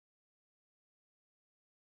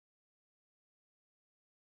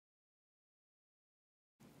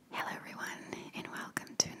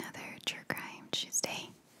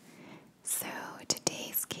So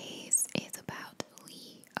today's case is about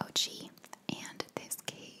Leigh, Occhi, and this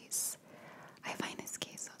case, I find this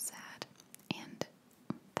case so sad and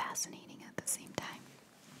fascinating at the same time.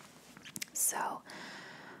 So,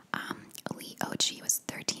 Leigh Occhi was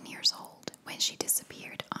 13 years old when she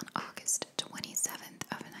disappeared on August 27th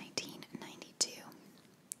of 1992.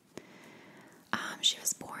 She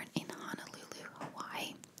was born in Honolulu,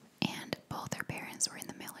 Hawaii, and both her parents were in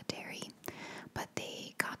the military, but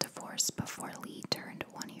they got divorced before Leigh turned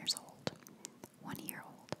 1 year old. 1 year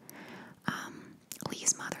old.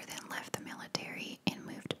 Leigh's mother then left the military and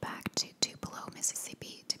moved back to Tupelo,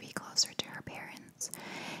 Mississippi to be closer to her parents,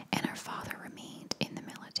 and her father remained in the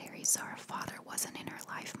military, so her father wasn't in her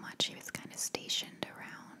life much. He was kind of stationed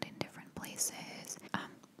around in different places,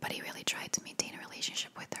 but he really tried to maintain a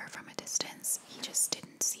relationship with her from a distance. He just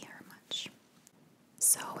didn't see her much.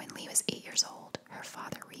 So when Leigh was 8 years old, her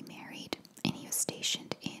father remarried, and he was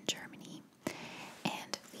stationed in Germany,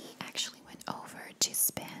 and Leigh actually went over to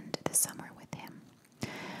spend the summer with him.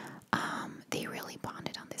 They really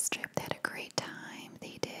bonded on this trip. They had a great time.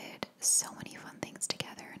 They did so many fun things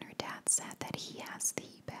together, and her dad said that he has the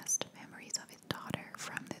best memories of his daughter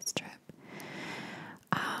from this trip.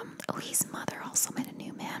 Leigh's mother also met a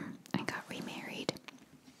new man and got remarried.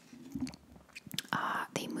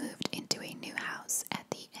 They moved into a new house at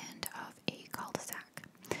the end of a cul-de-sac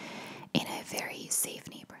in a very safe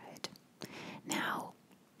neighborhood. Now,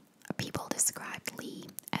 people described Leigh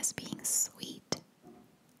as being sweet,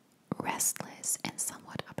 restless, and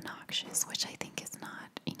somewhat obnoxious, which I think is not,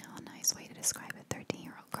 a nice way to describe a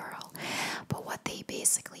 13-year-old girl. But what they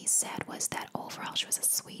basically said was that overall she was a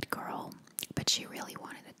sweet girl, but she really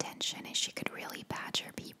wanted attention, and she could really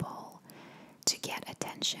badger people to get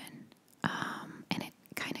attention. And it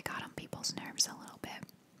kind of got on people's nerves a little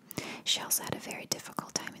bit. She also had a very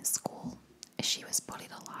difficult time in school. She was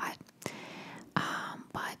bullied a lot.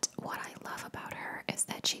 But what I love about her is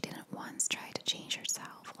that she didn't once try to change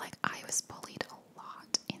herself. Like, I was bullied a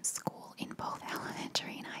lot in school, in both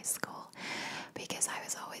elementary and high school, because I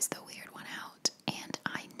was always the weird one out. And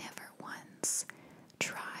I never once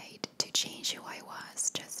tried to change who I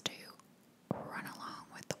was just to run along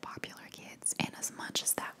with the popular kids. And as much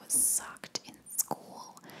as that was sucked in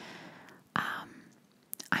school,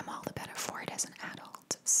 I'm all the better for it as an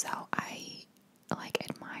adult. So I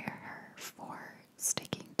admire her for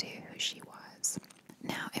sticking to who she was.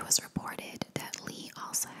 Now, it was reported that Leigh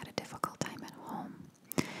also had a difficult time at home.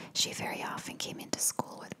 She very often came into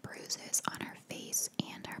school with bruises on her face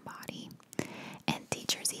and her body, and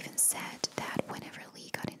teachers even said that whenever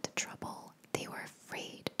Leigh got into trouble, they were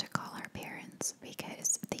afraid to call her parents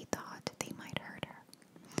because they thought they might hurt her.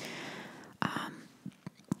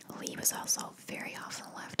 Leigh was also very often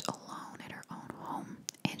left alone at her own home,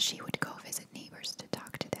 and she would go visit neighbors to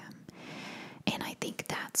talk to them. And I think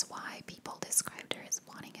that's why people described her as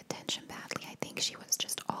wanting attention badly. I think she was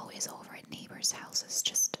just always over at neighbors' houses,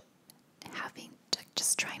 just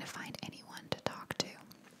trying to find anyone to talk to.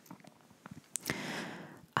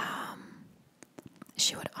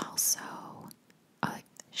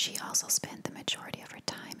 She also spent the majority of her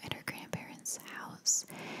time at her grandparents' house,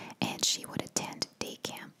 and she would attend day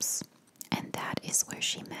camps, and that is where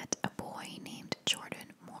she met a boy named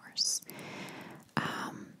Jordan Morse.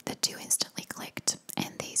 The two instantly clicked,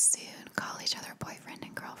 and they soon call each other boyfriend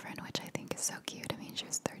and girlfriend, which I think is so cute. I mean, she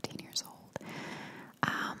was 13 years old.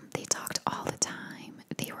 They talked all the time.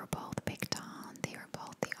 They were both picked on. They were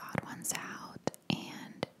both the odd ones out,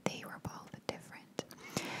 and they were both different.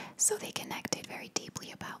 So they connected very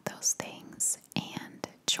deeply about those things, and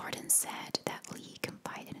Jordan said that Leigh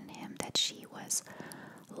confided in him that she was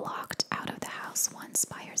locked out of the house once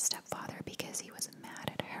by her stepfather because he was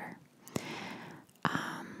mad at her.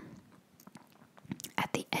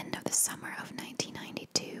 At the end of the summer of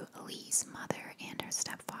 1992, Leigh's mother and her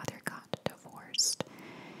stepfather got divorced.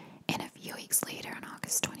 And a few weeks later, on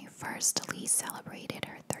August 21st, Leigh celebrated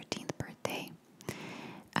her 13th birthday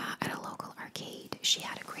at a local arcade. She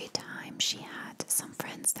had a great time. She had some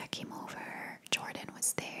friends that came over. Jordan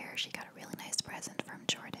was there. She got a really nice present from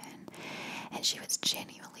Jordan. And she was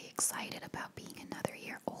genuinely excited about being another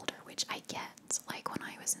year older, which I get. Like, when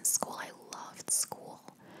I was in school, I loved school.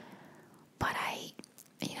 But I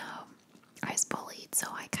was bullied, so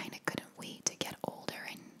I kind of couldn't wait to get older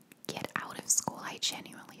and get out of school. I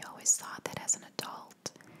genuinely always thought that as an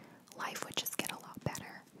adult, life would just get a lot better.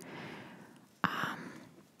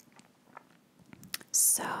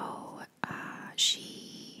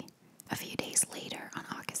 A few days later, on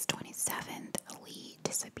August 27th, Leigh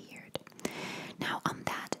disappeared. Now, on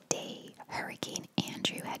that day, Hurricane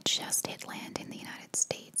Andrew had just hit land in the United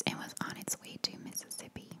States and was on its way to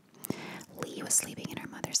Mississippi.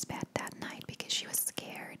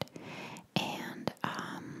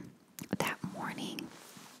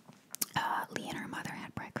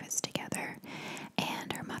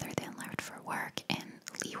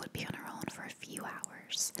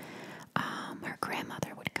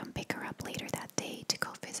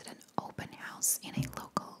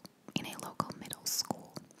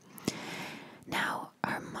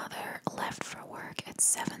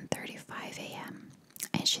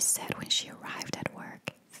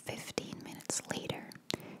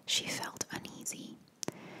 emergency,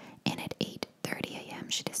 and at 8:30 a.m.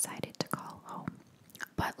 she decided to call home.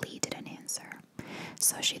 But Leigh didn't answer,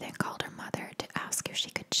 so she then called her mother to ask if she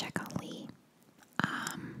could check on Leigh,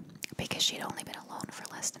 because she'd only been alone for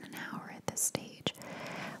less than an hour at this stage.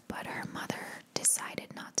 But her mother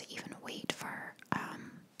decided not to even wait for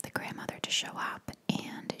the grandmother to show up,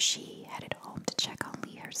 and she headed home to check on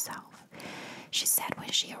Leigh herself. She said when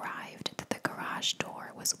she arrived that the garage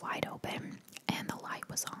door was wide open and the light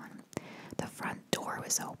was on. The front door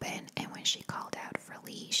was open, and when she called out for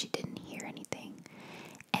Leigh, she didn't hear anything.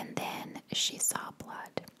 And then she saw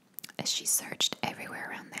blood. She searched everywhere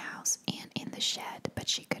around the house and in the shed, but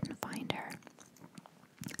she couldn't find her.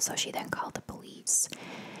 So she then called the police.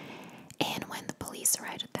 And when the police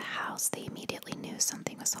arrived at the house, they immediately knew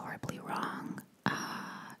something was horribly wrong.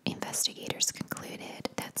 Investigators concluded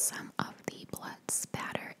that some of the blood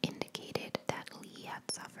spatter indicated that Leigh had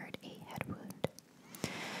suffered a head wound.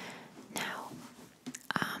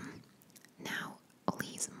 Now,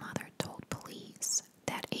 Leigh's mother told police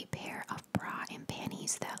that a pair of bra and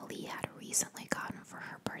panties that Leigh had recently gotten for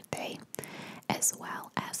her birthday, as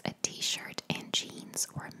well as a t-shirt and jeans,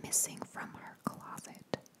 were missing from her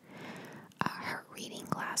closet. Her reading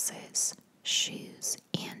glasses, shoes,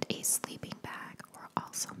 and a sleeping bag were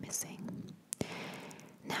also missing.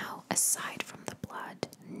 Now, aside from the blood,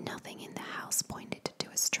 nothing in the house pointed to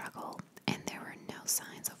a struggle, and there were no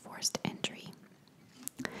signs of forced entry.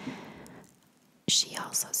 She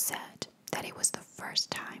also said that it was the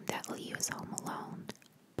first time that Leigh was home alone,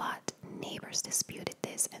 but neighbors disputed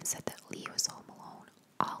this and said that Leigh was home alone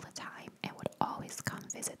all the time and would always come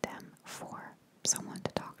visit them for someone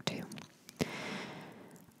to talk to.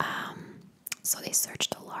 So they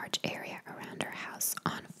searched a large area around her house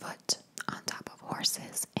on foot, on top of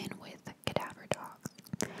horses, and with cadaver dogs,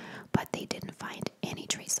 but they didn't find any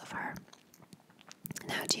trace of her.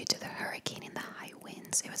 Now, due to the hurricane and the high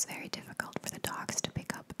winds, it was very difficult for the dogs to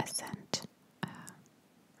pick up a scent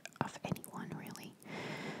of anyone, really.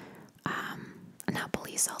 Now,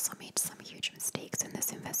 police also made some huge mistakes in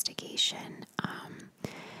this investigation.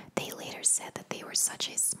 They later said that they were such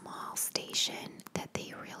a small station that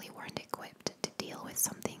they really weren't equipped to deal with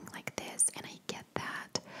something like this, and I get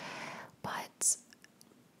that. But,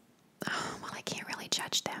 well, I can't really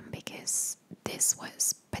judge them because this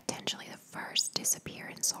was potentially the first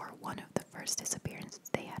disappearance, or one of the first disappearances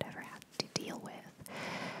they had ever had to deal with.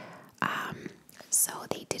 So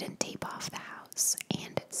they didn't tape off the house,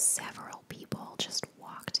 and several people just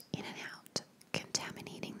walked in and out,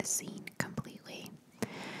 contaminating the scene completely.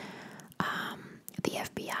 The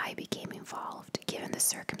FBI became involved given the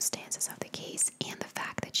circumstances of the case and the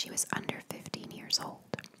fact that she was under 15 years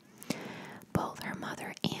old. Both her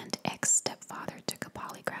mother and ex-stepfather took a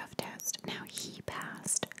polygraph test. Now he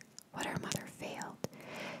passed, but her mother failed.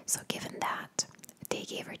 So given that, they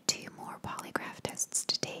gave her 2 more polygraph tests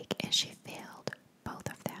to take, and she failed both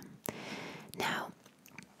of them. Now,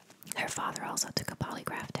 her father also took a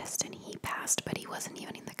polygraph test and he passed, but he wasn't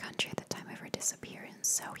even in the country at the time of her disappearance,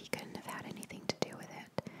 so he couldn't have had anything to do with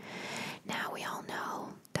it. Now, we all know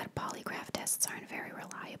that polygraph tests aren't very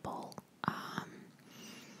reliable,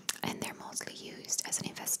 and they're mostly used as an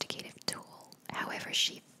investigative tool. However,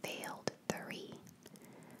 she failed 3,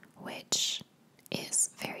 which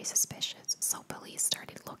is very suspicious, so police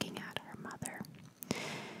started looking at her mother.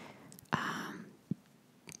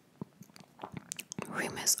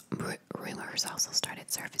 Rumors also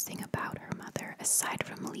started surfacing about her mother. Aside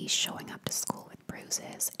from Leigh showing up to school with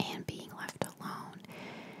bruises and being left alone,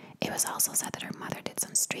 it was also said that her mother did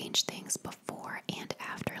some strange things before and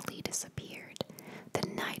after Leigh disappeared. The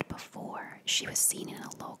night before, she was seen in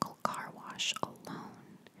a local car wash alone.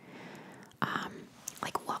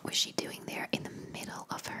 What was she doing there in the middle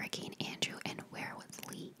of Hurricane Andrew, and where was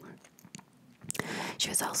Leigh? She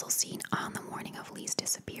was also seen on the morning of Leigh's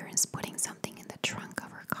disappearance putting something in the trunk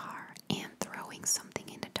of her car and throwing something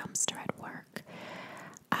in the dumpster at work.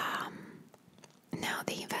 Now,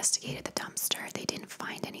 they investigated the dumpster. They didn't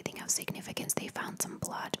find anything of significance. They found some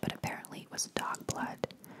blood, but apparently it was dog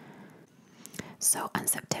blood. So on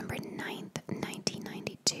September 9th,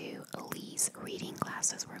 1992, Leigh's reading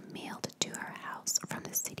glasses were mailed to her house from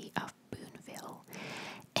the city of Boonville,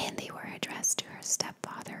 and they were addressed to her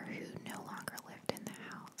stepfather, who no longer lived in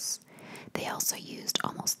the house. They also used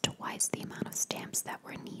almost twice the amount of stamps that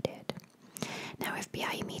were needed. Now,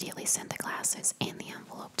 FBI immediately sent the glasses and the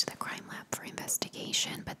envelope to the crime lab for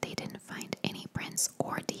investigation, but they didn't find any prints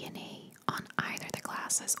or DNA on either the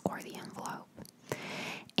glasses or the envelope.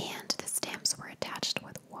 And the stamps were attached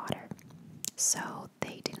with water, so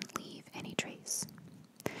they didn't leave any trace.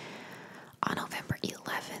 On November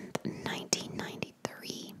 11th,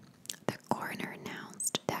 1993, the coroner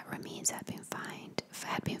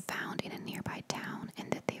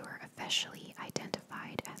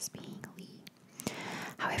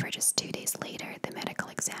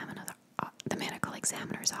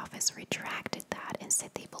has retracted that and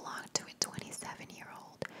said they belonged to a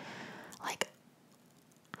 27-year-old. Like,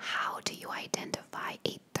 how do you identify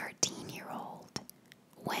a 13-year-old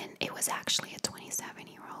when it was actually a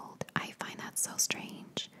 27-year-old? I find that so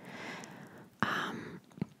strange.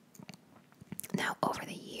 Now, over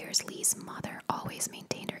the years, Leigh's mother always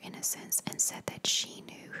maintained her innocence and said that she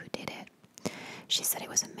knew who did it. She said it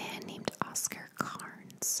was a man named Oscar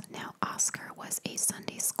Carnes. Now, Oscar was a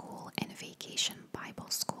Sunday school and vacation Bible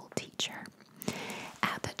school teacher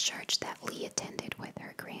at the church that Leigh attended with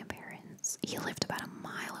her grandparents. He lived about a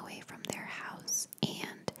mile away from their house,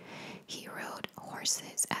 and he rode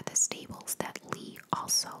horses at the stables that Leigh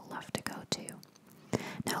also loved to go to.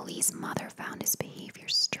 Now, Leigh's mother found his behavior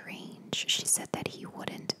strange. She said that he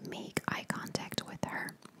wouldn't make eye contact with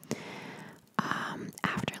her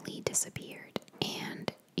after Leigh disappeared,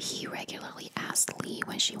 and he regularly asked Leigh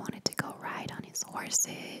when she wanted to go ride on his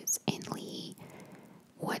horses, and Leigh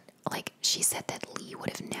would, like, she said that Leigh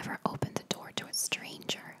would have never opened the door to a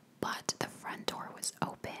stranger, but the front door was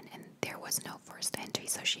open and there was no forced entry,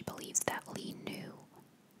 so she believes that Leigh knew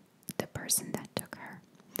the person that took her.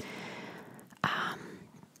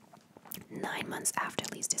 9 months after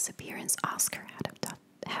Leigh's disappearance, Oscar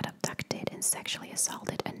had abducted and sexually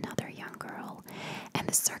assaulted another young girl, and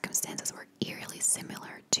the circumstances were eerily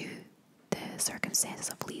similar to the circumstances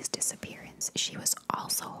of Leigh's disappearance. She was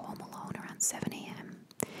also home alone around 7 a.m.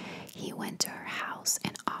 He went to her house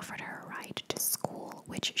and offered her a ride to school,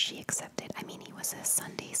 which she accepted. I mean, he was a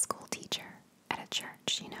Sunday school teacher at a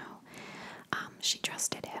church, you know. She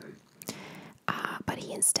trusted him. But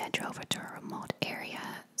he instead drove her to a remote area,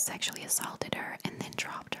 sexually assaulted her, and then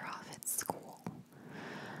dropped her off at school.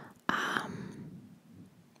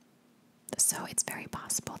 So it's very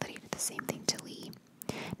possible that he did the same thing to Leigh.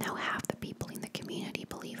 Now, half the people in the community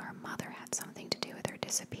believe her mother had something to do with her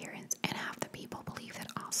disappearance, and half the people believe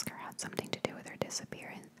that Oscar had something to do with her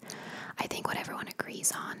disappearance. I think what everyone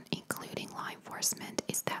agrees on, including law enforcement,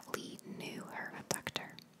 is that Leigh knew her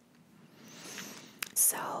abductor.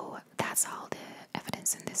 So that's all the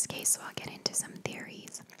evidence in this case, so I'll get into some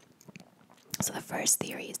theories. So the first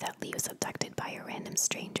theory is that Leigh was abducted by a random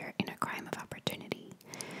stranger in a crime of opportunity.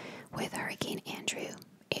 With Hurricane Andrew,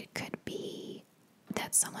 it could be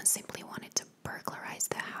that someone simply wanted to burglarize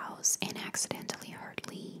the house and accidentally hurt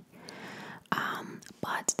Leigh.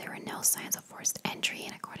 But there were no signs of forced entry,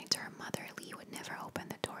 and according to her mother, Leigh would never open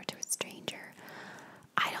the door to a stranger.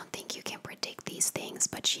 I don't think you can predict these things,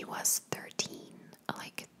 but she was 13.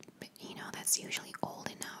 Like, you know, that's usually old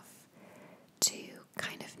enough to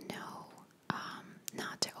kind of know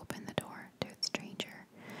not to open the door to a stranger.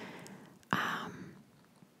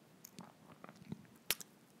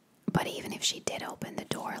 But even if she did open the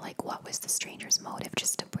door, like, what was the stranger's motive?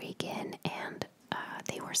 Just to break in, and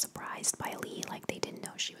they were surprised by Leigh, like they didn't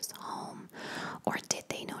know she was home? Or did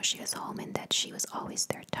they know she was home and that she was always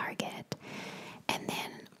their target? And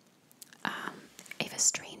then if a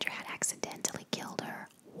stranger had accidentally killed her,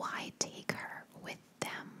 why take her with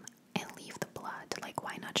them and leave the blood? Like,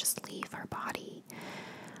 why not just leave her body?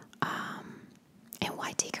 And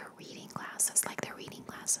why take her reading glasses? Like, the reading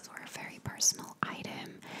glasses were a very personal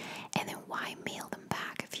item. And then why mail them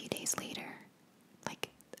back a few days later?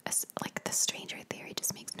 Like the stranger theory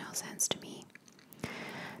just makes no sense to me.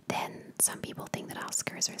 Then some people think that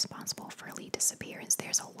Oscar is responsible for Leigh's disappearance.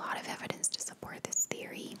 There's a lot of evidence to support this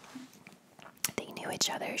theory. They knew each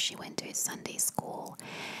other. She went to his Sunday school,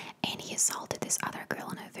 and he assaulted this other girl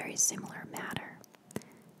in a very similar manner.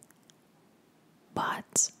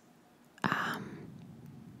 But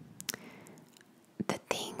the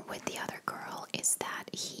thing with the other girl is that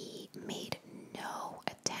he made no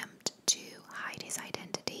attempt to hide his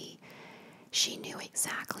identity. She knew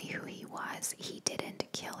exactly who he was. He didn't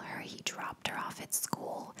kill her. He dropped her off at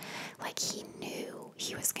school. Like, he knew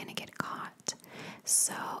he was going to get caught.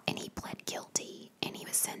 So, and he pled guilty, and he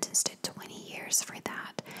was sentenced to 20 years for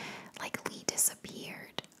that. Like, Leigh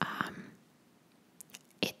disappeared.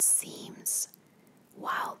 It seems,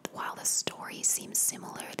 while the story seems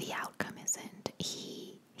similar, the outcome isn't.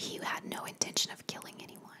 He had no intention of killing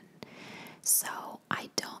anyone. So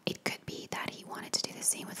it could be that he wanted to do the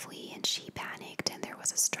same with Leigh, and she panicked and there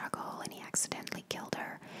was a struggle and he accidentally killed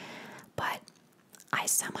her. But I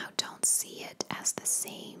somehow don't see it as the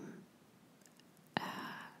same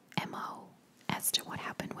MO as to what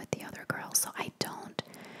happened with the other girl. So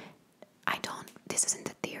this isn't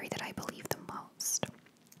the theory that I believe the most.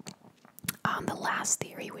 The last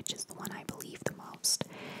theory, which is the one I believe the most,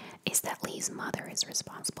 is that Leigh's mother is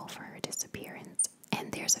responsible for her disappearance.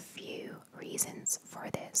 And there's a few reasons for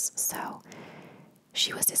this. So,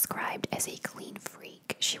 She was described as a clean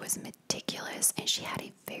freak. She was meticulous and she had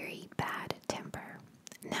a very bad temper.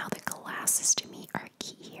 Now, the glasses to me are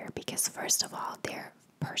key here because, first of all, they're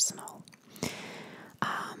personal.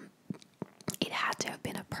 It had to have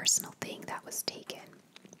been a personal thing that was taken.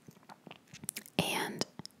 And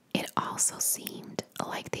it also seemed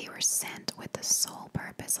like they were sent with the sole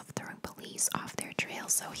purpose of throwing police off their trail.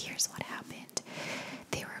 So here's what happened.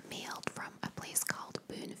 They were mailed from a place called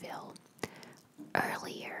Boonville.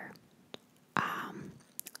 Earlier,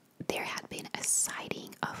 there had been a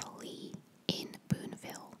sighting of Leigh in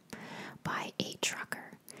Boonville by a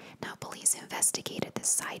trucker. Now, police investigated the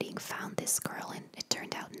sighting, found this girl, and it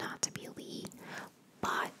turned out not to be Leigh,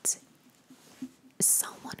 but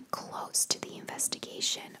someone close to the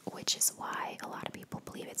investigation, which is why a lot of people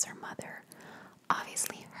believe it's her mother,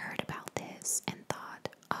 obviously heard about this and thought,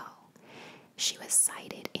 oh, she was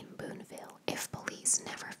sighted in Boonville. If police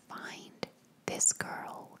never find this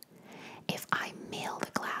girl, if I mail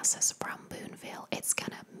the glasses from Boonville, it's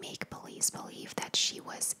gonna make police believe that she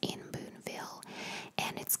was in Boonville,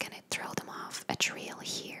 and it's gonna throw them off a trail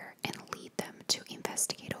here and lead them to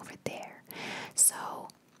investigate over there. So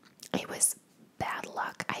it was bad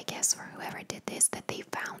luck, I guess, for whoever did this, that they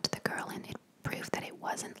found the girl and it proved that it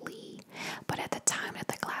wasn't Leigh. But at the time that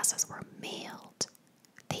the glasses were mailed,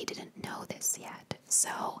 they didn't know this yet.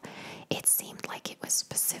 So it seemed like it was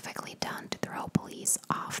specifically done to throw police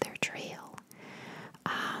off their trail.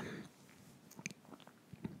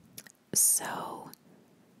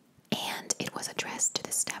 And it was addressed to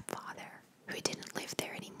the stepfather, who didn't live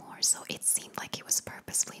there anymore. So it seemed like it was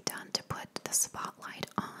purposely done to put the spotlight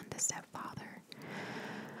on the stepfather.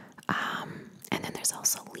 And then there's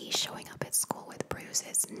also Leigh showing up at school with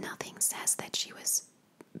bruises. Nothing says that she was,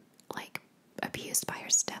 like, abused by her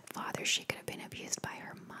stepfather. She could have been abused by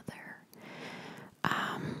her mother.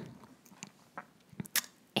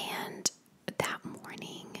 And that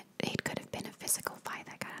morning, it could have been a physical fight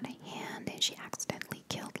that got out of hand, and she accidentally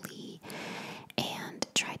killed Leigh and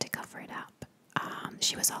tried to cover it up.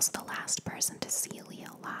 She was also the last person to see Leigh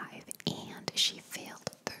alive, and she failed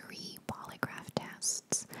 3 polygraph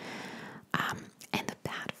tests. And the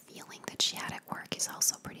bad feeling that she had at work is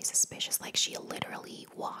also pretty suspicious. Like, she literally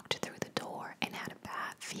walked through the door and had a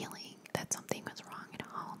bad feeling that something was wrong at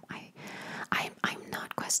home. I'm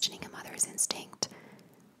not questioning a mother's instinct,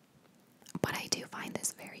 but I do find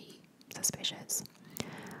this very suspicious.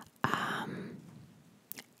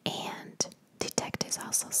 And detectives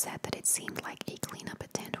also said that it seemed like a cleanup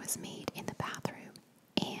attempt was made in the bathroom,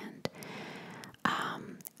 and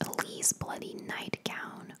Leigh's bloody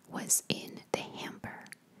nightgown was in the hamper.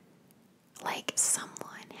 Like,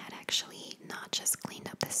 someone had actually not just cleaned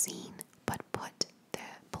up the scene, but put the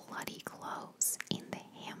bloody clothes in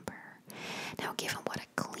the hamper. Now, given what a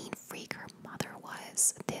clean freak her mother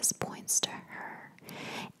was, this points to her.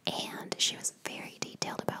 And she was very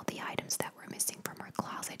detailed about the items that were missing from her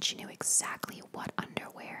closet. She knew exactly what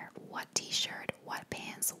underwear, what t-shirt, what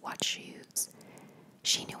pants, what shoes.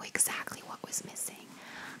 She knew exactly what was missing.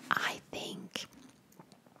 I think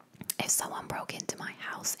if someone broke into my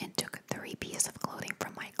house and took 3 pieces of clothing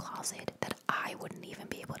from my closet, that I wouldn't even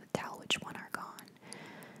be able to tell which one are gone.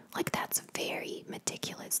 Like, that's very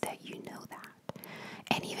meticulous that you know that.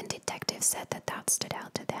 And even detectives said that that stood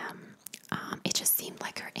out to them. It just seemed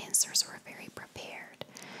like her answers were very prepared.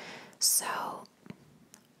 So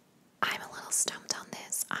I'm a little stumped on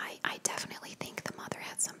this. I definitely think the mother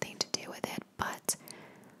had something to do with it, but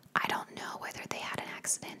I don't know whether they had an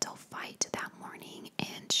accidental fight that morning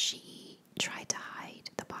and she tried to hide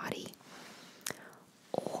the body,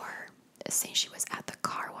 or since she was at the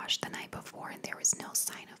car wash the night before and there was no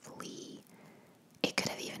sign of Leigh, it could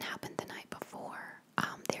have even happened the night before.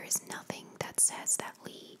 There is nothing that says that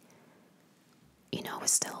Leigh, was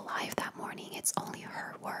still alive that morning. It's only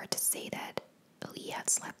her word to say that Leigh had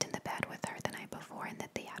slept in the bed with her the night before and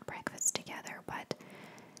that they had breakfast together, but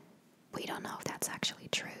we don't know if that's actually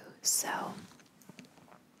true. So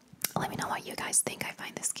let me know what you guys think. I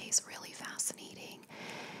find this case really fascinating.